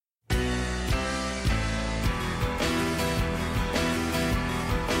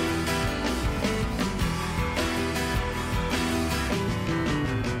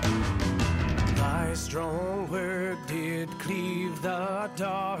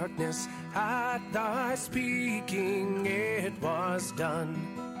darkness, at thy speaking it was done.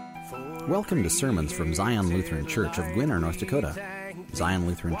 Welcome to sermons from Zion Lutheran Church of Gwinner, North Dakota. Zion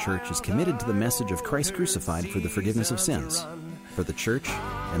Lutheran Church is committed to the message of Christ crucified for the forgiveness of sins, for the church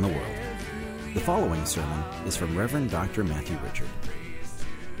and the world. The following sermon is from Reverend Dr. Matthew Richard.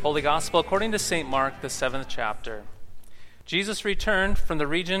 Holy Gospel according to St. Mark, the 7th chapter. Jesus returned from the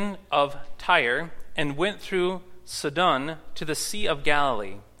region of Tyre and went through Sidon to the Sea of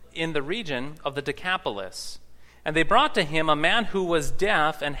Galilee, in the region of the Decapolis. And they brought to him a man who was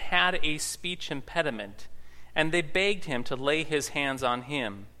deaf and had a speech impediment. And they begged him to lay his hands on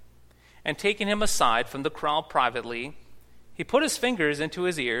him. And taking him aside from the crowd privately, he put his fingers into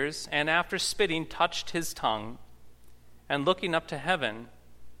his ears, and after spitting, touched his tongue. And looking up to heaven,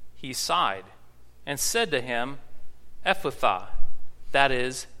 he sighed, and said to him, Ephphatha, that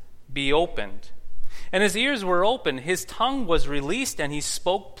is, be opened. And his ears were opened, his tongue was released, and he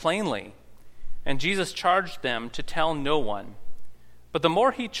spoke plainly. And Jesus charged them to tell no one. But the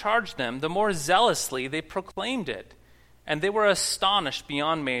more he charged them, the more zealously they proclaimed it. And they were astonished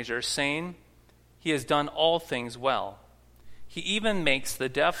beyond measure, saying, He has done all things well. He even makes the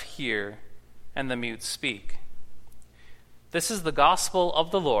deaf hear and the mute speak. This is the gospel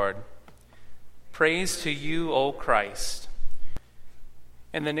of the Lord. Praise to you, O Christ.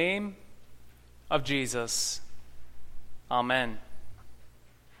 In the name of Jesus, Amen.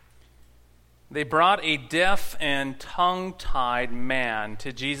 They brought a deaf and tongue-tied man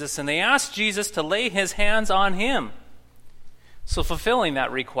to Jesus, and they asked Jesus to lay his hands on him. So fulfilling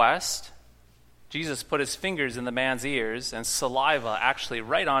that request, Jesus put his fingers in the man's ears and saliva actually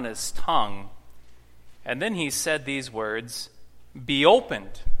right on his tongue. And then he said these words, Be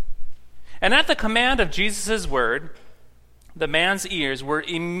opened. And at the command of Jesus' word, the man's ears were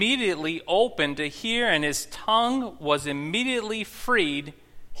immediately opened to hear, and his tongue was immediately freed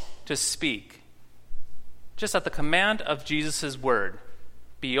to speak. Just at the command of Jesus' word,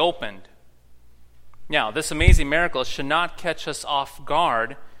 be opened. Now, this amazing miracle should not catch us off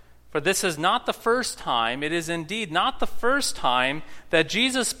guard, for this is not the first time, it is indeed not the first time that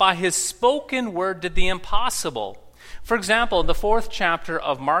Jesus, by his spoken word, did the impossible. For example, in the 4th chapter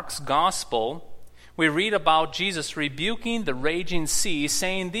of Mark's Gospel, we read about Jesus rebuking the raging sea,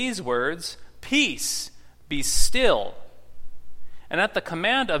 saying these words, Peace, be still. And at the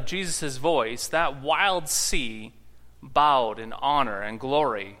command of Jesus' voice, that wild sea bowed in honor and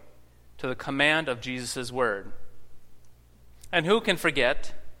glory to the command of Jesus' word. And who can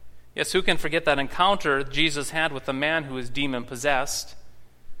forget, who can forget that encounter Jesus had with the man who was demon-possessed,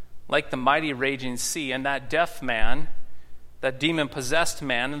 like the mighty raging sea, and that deaf man, that demon-possessed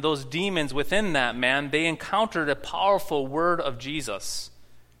man, and those demons within that man, they encountered a powerful word of Jesus.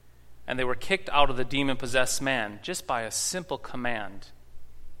 And they were kicked out of the demon-possessed man just by a simple command.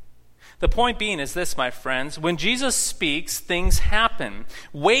 The point being is this, my friends. When Jesus speaks, things happen.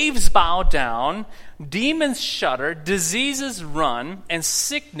 Waves bow down, demons shudder, diseases run, and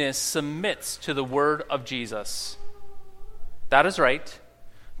sickness submits to the word of Jesus. That is right.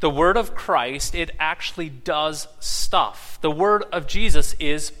 The word of Christ, it actually does stuff. The word of Jesus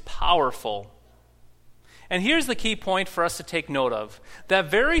is powerful. And here's the key point for us to take note of. That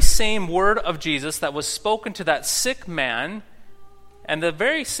very same word of Jesus that was spoken to that sick man, and the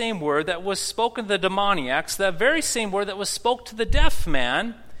very same word that was spoken to the demoniacs, that very same word that was spoken to the deaf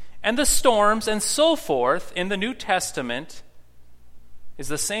man, and the storms and so forth in the New Testament, is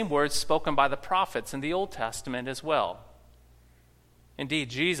the same word spoken by the prophets in the Old Testament as well. Indeed,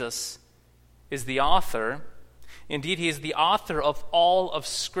 Jesus is the author. Indeed, he is the author of all of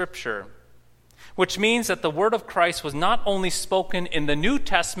Scripture, which means that the word of Christ was not only spoken in the New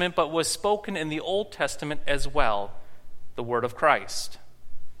Testament, but was spoken in the Old Testament as well, the word of Christ.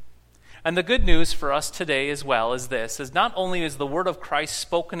 And the good news for us today as well is this, is not only is the word of Christ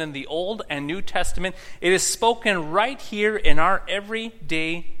spoken in the Old and New Testament, it is spoken right here in our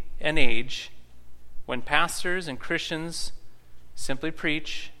everyday and age when pastors and Christians simply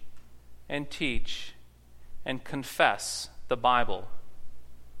preach and teach and confess the Bible.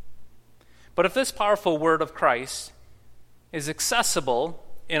 But if this powerful word of Christ is accessible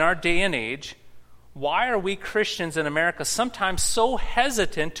in our day and age, why are we Christians in America sometimes so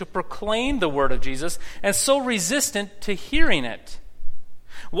hesitant to proclaim the word of Jesus and so resistant to hearing it?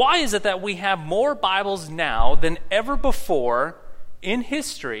 Why is it that we have more Bibles now than ever before in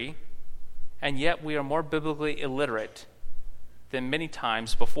history, and yet we are more biblically illiterate than many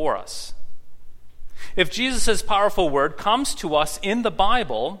times before us? If Jesus' powerful word comes to us in the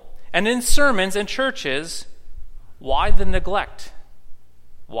Bible and in sermons and churches, why the neglect?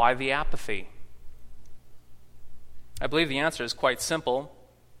 Why the apathy? I believe the answer is quite simple,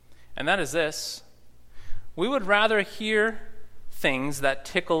 and that is this. We would rather hear things that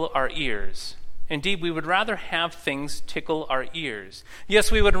tickle our ears. Indeed, we would rather have things tickle our ears. Yes,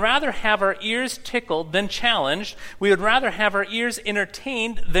 we would rather have our ears tickled than challenged. We would rather have our ears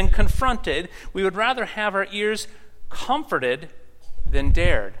entertained than confronted. We would rather have our ears comforted than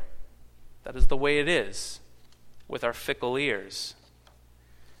dared. That is the way it is with our fickle ears.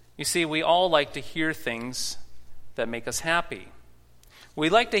 You see, we all like to hear things that make us happy. We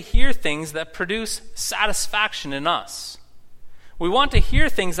like to hear things that produce satisfaction in us. We want to hear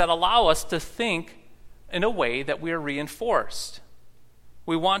things that allow us to think in a way that we are reinforced.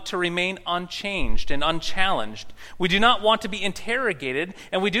 We want to remain unchanged and unchallenged. We do not want to be interrogated,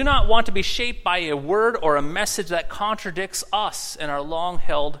 and we do not want to be shaped by a word or a message that contradicts us and our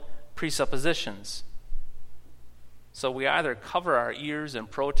long-held presuppositions. So we either cover our ears in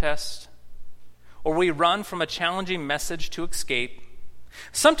protest, or we run from a challenging message to escape.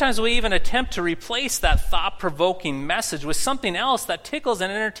 Sometimes we even attempt to replace that thought-provoking message with something else that tickles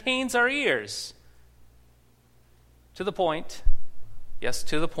and entertains our ears. To the point, yes,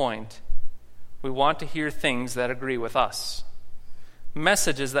 to the point, we want to hear things that agree with us.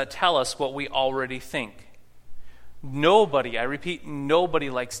 Messages that tell us what we already think. Nobody, I repeat, nobody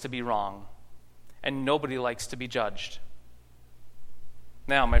likes to be wrong, and nobody likes to be judged.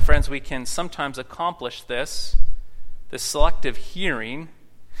 Now, my friends, we can sometimes accomplish this selective hearing,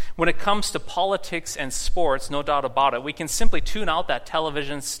 when it comes to politics and sports, no doubt about it. We can simply tune out that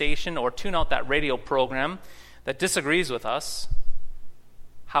television station or tune out that radio program that disagrees with us.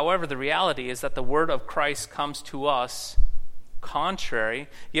 However, the reality is that the word of Christ comes to us contrary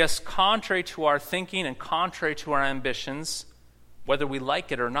to our thinking and contrary to our ambitions, whether we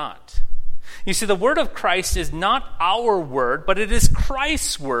like it or not. You see, the word of Christ is not our word, but it is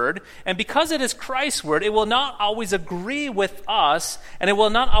Christ's word. And because it is Christ's word, it will not always agree with us, and it will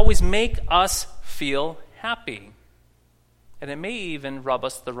not always make us feel happy. And it may even rub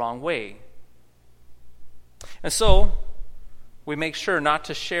us the wrong way. And so, we make sure not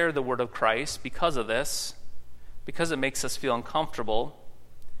to share the word of Christ because of this, because it makes us feel uncomfortable.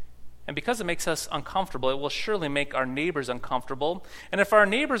 And because it makes us uncomfortable, it will surely make our neighbors uncomfortable. And if our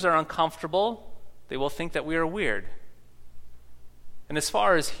neighbors are uncomfortable, they will think that we are weird. And as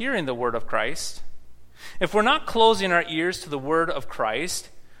far as hearing the word of Christ, if we're not closing our ears to the word of Christ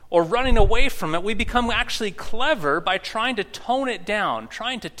or running away from it, we become actually clever by trying to tone it down,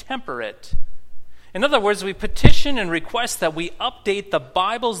 trying to temper it. In other words, we petition and request that we update the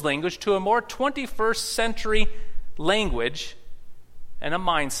Bible's language to a more 21st century language and a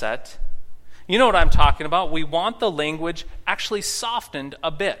mindset. You know what I'm talking about. We want the language actually softened a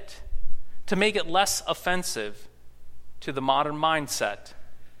bit to make it less offensive to the modern mindset.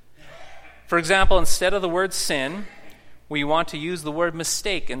 For example, instead of the word sin, we want to use the word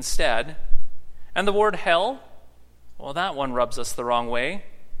mistake instead. And the word hell, well, that one rubs us the wrong way.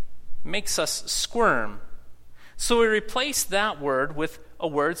 It makes us squirm. So we replace that word with a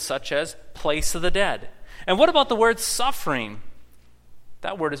word such as place of the dead. And what about the word suffering?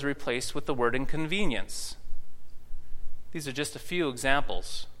 That word is replaced with the word inconvenience. These are just a few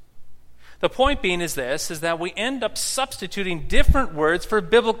examples. The point being is that we end up substituting different words for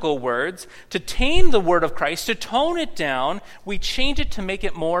biblical words to tame the word of Christ, to tone it down. We change it to make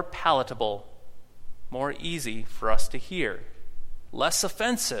it more palatable, more easy for us to hear, less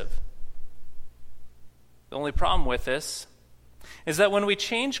offensive. The only problem with this is that when we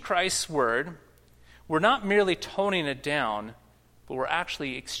change Christ's word, we're not merely toning it down, but we're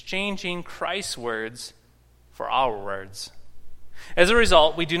actually exchanging Christ's words for our words. As a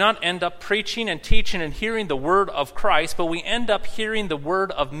result, we do not end up preaching and teaching and hearing the word of Christ, but we end up hearing the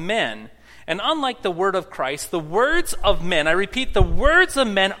word of men. And unlike the word of Christ, the words of men, I repeat, the words of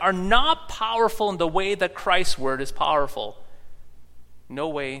men are not powerful in the way that Christ's word is powerful. No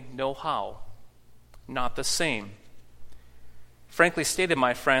way, no how. Not the same. Frankly stated,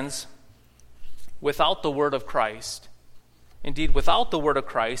 my friends, without the word of Christ, indeed, without the word of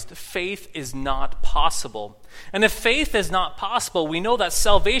Christ, faith is not possible. And if faith is not possible, we know that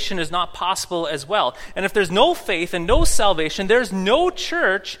salvation is not possible as well. And if there's no faith and no salvation, there's no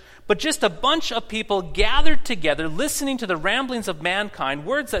church, but just a bunch of people gathered together listening to the ramblings of mankind,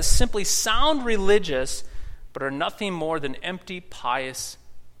 words that simply sound religious, but are nothing more than empty, pious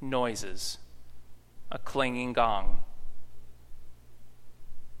noises, a clanging gong.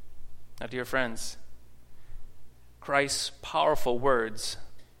 Now, dear friends, Christ's powerful words,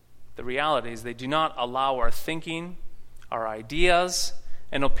 the reality is they do not allow our thinking, our ideas,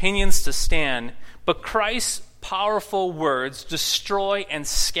 and opinions to stand, but Christ's powerful words destroy and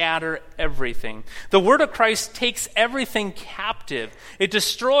scatter everything. The word of Christ takes everything captive. It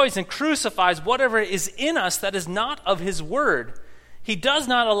destroys and crucifies whatever is in us that is not of his word. He does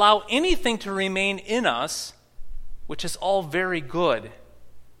not allow anything to remain in us, which is all very good,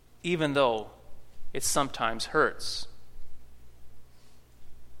 even though it sometimes hurts.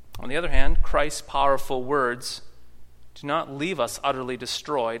 On the other hand, Christ's powerful words do not leave us utterly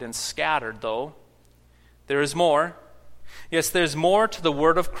destroyed and scattered, though. There is more. Yes, there's more to the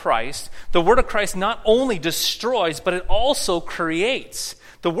word of Christ. The word of Christ not only destroys, but it also creates.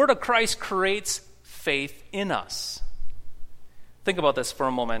 The word of Christ creates faith in us. Think about this for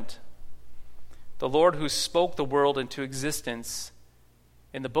a moment. The Lord who spoke the world into existence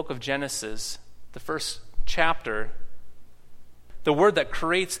in the book of Genesis, the first chapter, the word that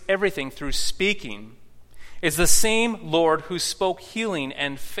creates everything through speaking, is the same Lord who spoke healing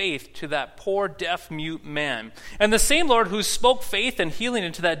and faith to that poor deaf mute man. And the same Lord who spoke faith and healing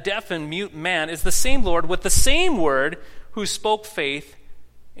into that deaf and mute man is the same Lord with the same word who spoke faith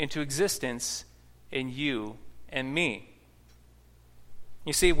into existence in you and me.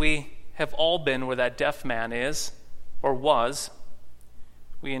 You see, we have all been where that deaf man is, or was.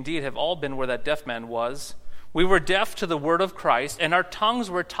 We indeed have all been where that deaf man was. We were deaf to the word of Christ, and our tongues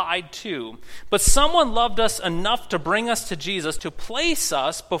were tied too. But someone loved us enough to bring us to Jesus, to place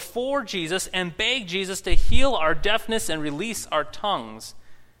us before Jesus and beg Jesus to heal our deafness and release our tongues.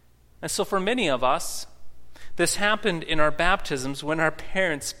 And so for many of us, this happened in our baptisms when our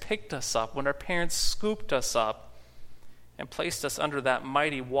parents picked us up, when our parents scooped us up and placed us under that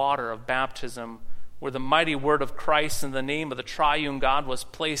mighty water of baptism, where the mighty word of Christ in the name of the triune God was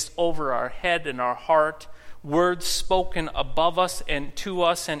placed over our head and our heart, words spoken above us and to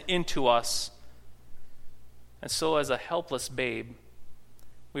us and into us. And so as a helpless babe,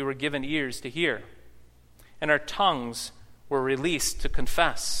 we were given ears to hear, and our tongues were released to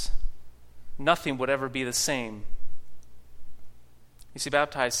confess. Nothing would ever be the same. You see,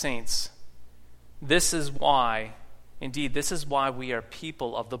 baptized saints, this is why we are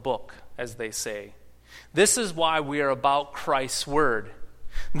people of the book, as they say. This is why we are about Christ's word.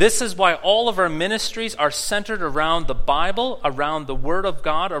 This is why all of our ministries are centered around the Bible, around the Word of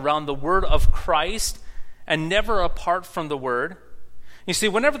God, around the Word of Christ, and never apart from the Word. You see,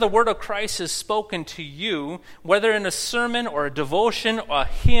 whenever the Word of Christ is spoken to you, whether in a sermon or a devotion or a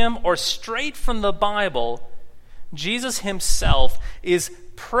hymn or straight from the Bible, Jesus himself is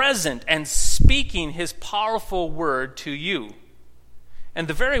present and speaking his powerful word to you. And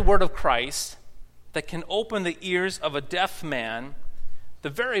the very word of Christ that can open the ears of a deaf man, the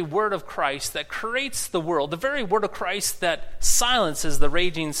very word of Christ that creates the world, the very word of Christ that silences the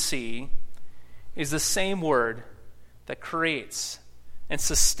raging sea, is the same word that creates and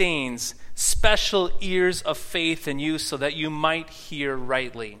sustains special ears of faith in you so that you might hear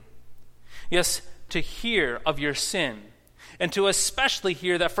rightly. Yes, to hear of your sin, and to especially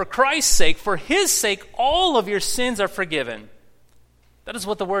hear that for Christ's sake, for his sake, all of your sins are forgiven. That is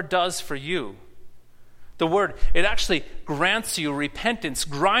what the word does for you. The word, it actually grants you repentance,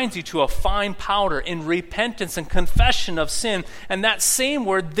 grinds you to a fine powder in repentance and confession of sin. And that same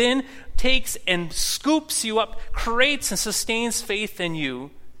word then takes and scoops you up, creates and sustains faith in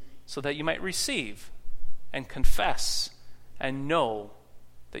you so that you might receive and confess and know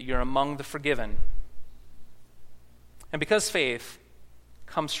that you're among the forgiven. And because faith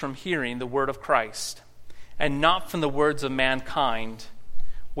comes from hearing the word of Christ and not from the words of mankind,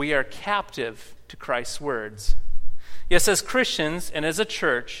 we are captive to Christ's words. Yes, as Christians and as a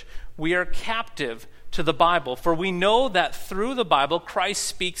church, we are captive to the Bible, for we know that through the Bible, Christ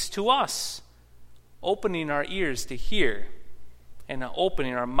speaks to us, opening our ears to hear and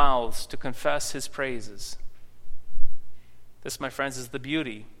opening our mouths to confess his praises. This, my friends, is the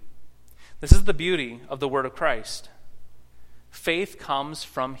beauty. This is the beauty of the word of Christ. Faith comes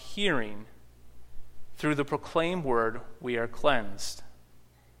from hearing. Through the proclaimed word, we are cleansed.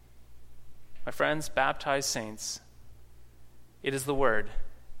 My friends, baptized saints, it is the word.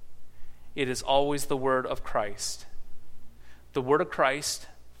 It is always the word of Christ. The word of Christ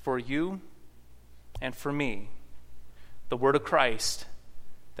for you and for me. The word of Christ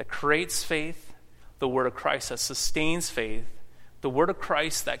that creates faith. The word of Christ that sustains faith. The word of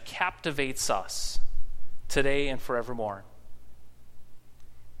Christ that captivates us today and forevermore.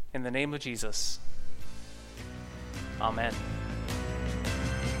 In the name of Jesus, amen.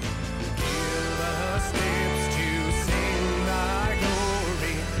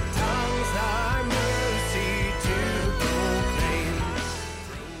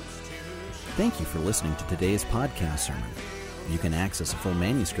 Thank you for listening to today's podcast sermon. You can access a full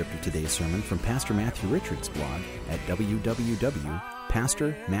manuscript of today's sermon from Pastor Matthew Richard's blog at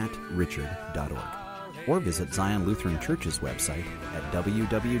www.pastormattrichard.org or visit Zion Lutheran Church's website at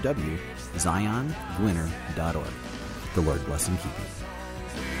www.ziongwinner.org. The Lord bless and keep you.